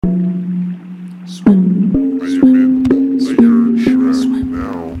There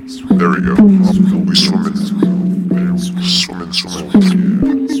we go. We swimming. Swimming.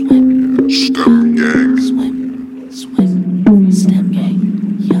 STEM gang.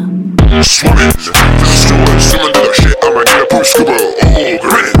 Swimming to the sewer, swimming to the shit. I might need a poop scuba. Oh,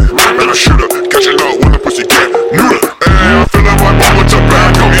 grinning. Man, I shoulda catching up when the pussy get neuter. Hey, I'm filling my ball with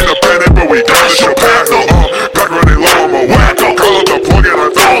tobacco. In a panic, but we down to Chicago. Back running low, I'm a wacko. Call up the plug and I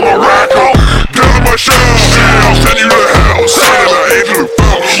throw him a racko. Get out of my shell. I'll send you to hell. Send an angel who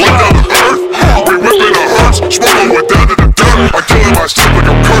fell. Went down to earth. We whipping our hearts. Smoking went down to the dirt. I'm killing myself like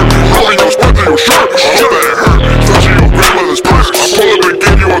I'm Kurt. Rolling your sweat to your shirt. I hope that it hurt. Flashing your grandmother's purse. I pull up and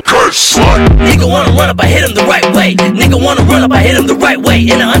give you a curse, slut. Nigga wanna run up, I hit him the right way. Nigga wanna run up, I hit him the right way.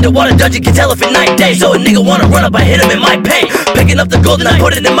 In an underwater dungeon, can tell if at night day. So a nigga wanna run up, I hit him in my pay. Picking up the gold and I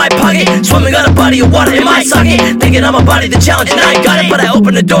put it in my pocket. Swimming on a body of water in my socket. Thinking I'm a body the challenge and I got it. But I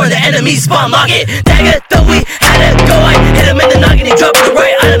opened the door, the enemy spawn lock it. Dagger, thought we had it, go. I hit him in the noggin, he dropped the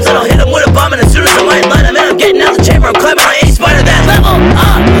right items. And I'll hit him with a bomb, and as soon as I might light him, and I'm getting out the chamber, I'm climbing on any spider that level.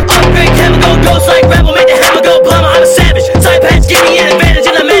 Upgrade chemical, ghost like rebel, make the hammer go plumber. I'm a savage, side patch, give me an advantage,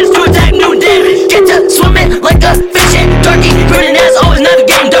 and I managed to attack new damage. Get to swimming like a fish in Darkie, grinning as always,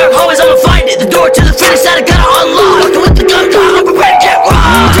 navigating dark hallways. I'ma find it, the door to the finish that I gotta unlock. Walking with the gun, I'm prepared to get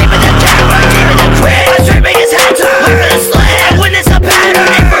raw. Deep in the terror, deep in the grid, my streaming his head turn. Wait for the slam, I witness a pattern.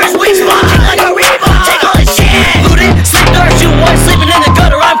 Aim for his weak spot, kick like a reaper. Take all his shit, looting, sleep dark, shooting white, sleeping in the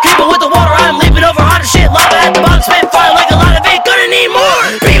gutter. I'm creeping with the water, I'm leaping over hotter shit. Lava at the bottom, spit fire like a lot of it. Gonna need more.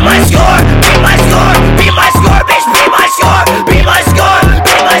 Be my score, be my score, be my score, bitch, be my score, be my score,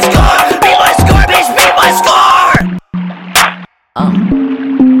 be my score, be my score, bitch, be my score.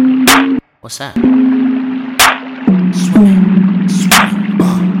 What's that?